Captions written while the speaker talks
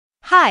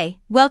Hi,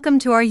 welcome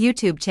to our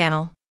YouTube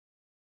channel.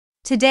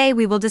 Today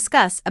we will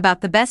discuss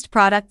about the best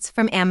products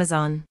from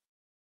Amazon.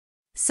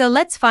 So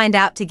let's find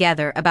out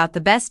together about the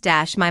best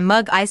My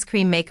Mug Ice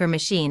Cream Maker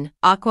Machine,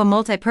 Aqua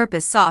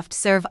Multi-Purpose Soft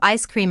Serve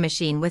Ice Cream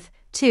Machine with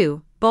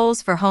 2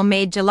 bowls for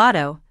homemade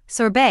gelato,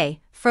 sorbet,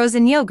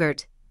 frozen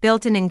yogurt,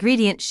 built-in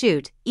ingredient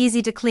chute,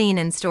 easy to clean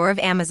and store of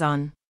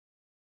Amazon.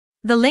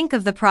 The link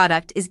of the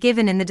product is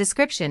given in the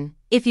description.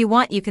 If you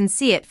want you can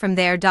see it from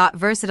there.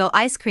 Versatile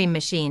ice cream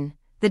machine.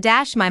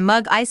 The My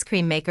Mug Ice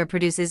Cream Maker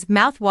produces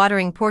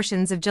mouth-watering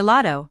portions of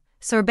gelato,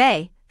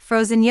 sorbet,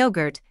 frozen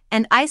yogurt,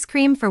 and ice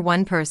cream for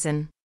one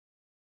person.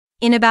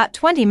 In about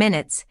 20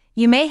 minutes,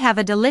 you may have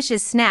a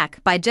delicious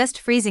snack by just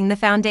freezing the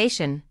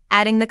foundation,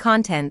 adding the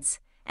contents,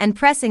 and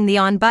pressing the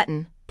on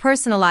button.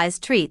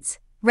 Personalized treats.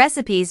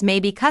 Recipes may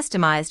be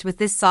customized with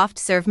this soft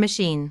serve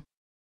machine.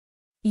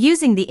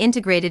 Using the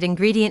integrated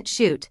ingredient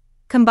chute,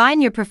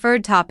 combine your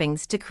preferred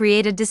toppings to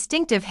create a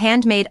distinctive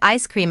handmade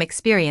ice cream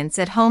experience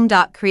at home.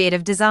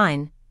 Creative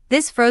design.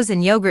 This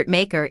frozen yogurt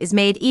maker is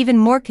made even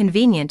more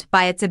convenient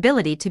by its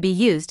ability to be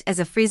used as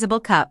a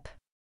freezable cup.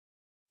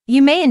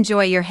 You may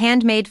enjoy your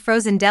handmade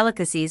frozen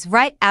delicacies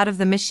right out of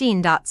the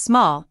machine.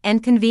 Small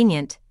and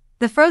convenient.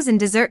 The frozen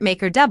dessert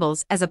maker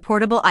doubles as a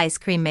portable ice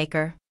cream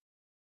maker.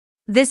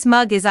 This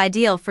mug is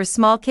ideal for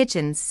small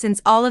kitchens since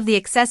all of the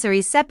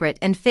accessories separate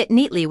and fit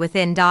neatly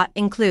within.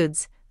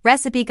 Includes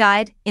recipe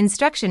guide,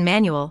 instruction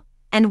manual,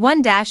 and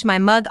one My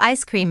Mug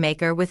Ice Cream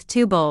Maker with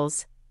 2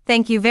 bowls.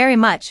 Thank you very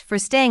much for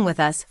staying with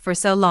us for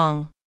so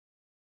long.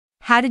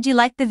 How did you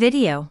like the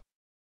video?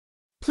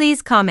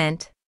 Please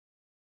comment.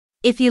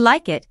 If you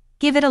like it,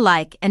 give it a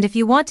like, and if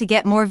you want to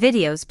get more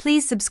videos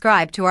please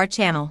subscribe to our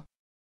channel.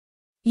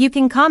 You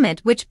can comment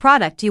which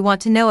product you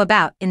want to know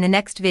about in the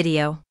next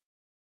video.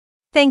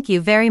 Thank you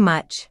very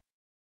much.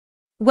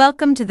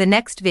 Welcome to the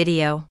next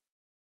video.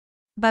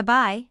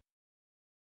 Bye-bye.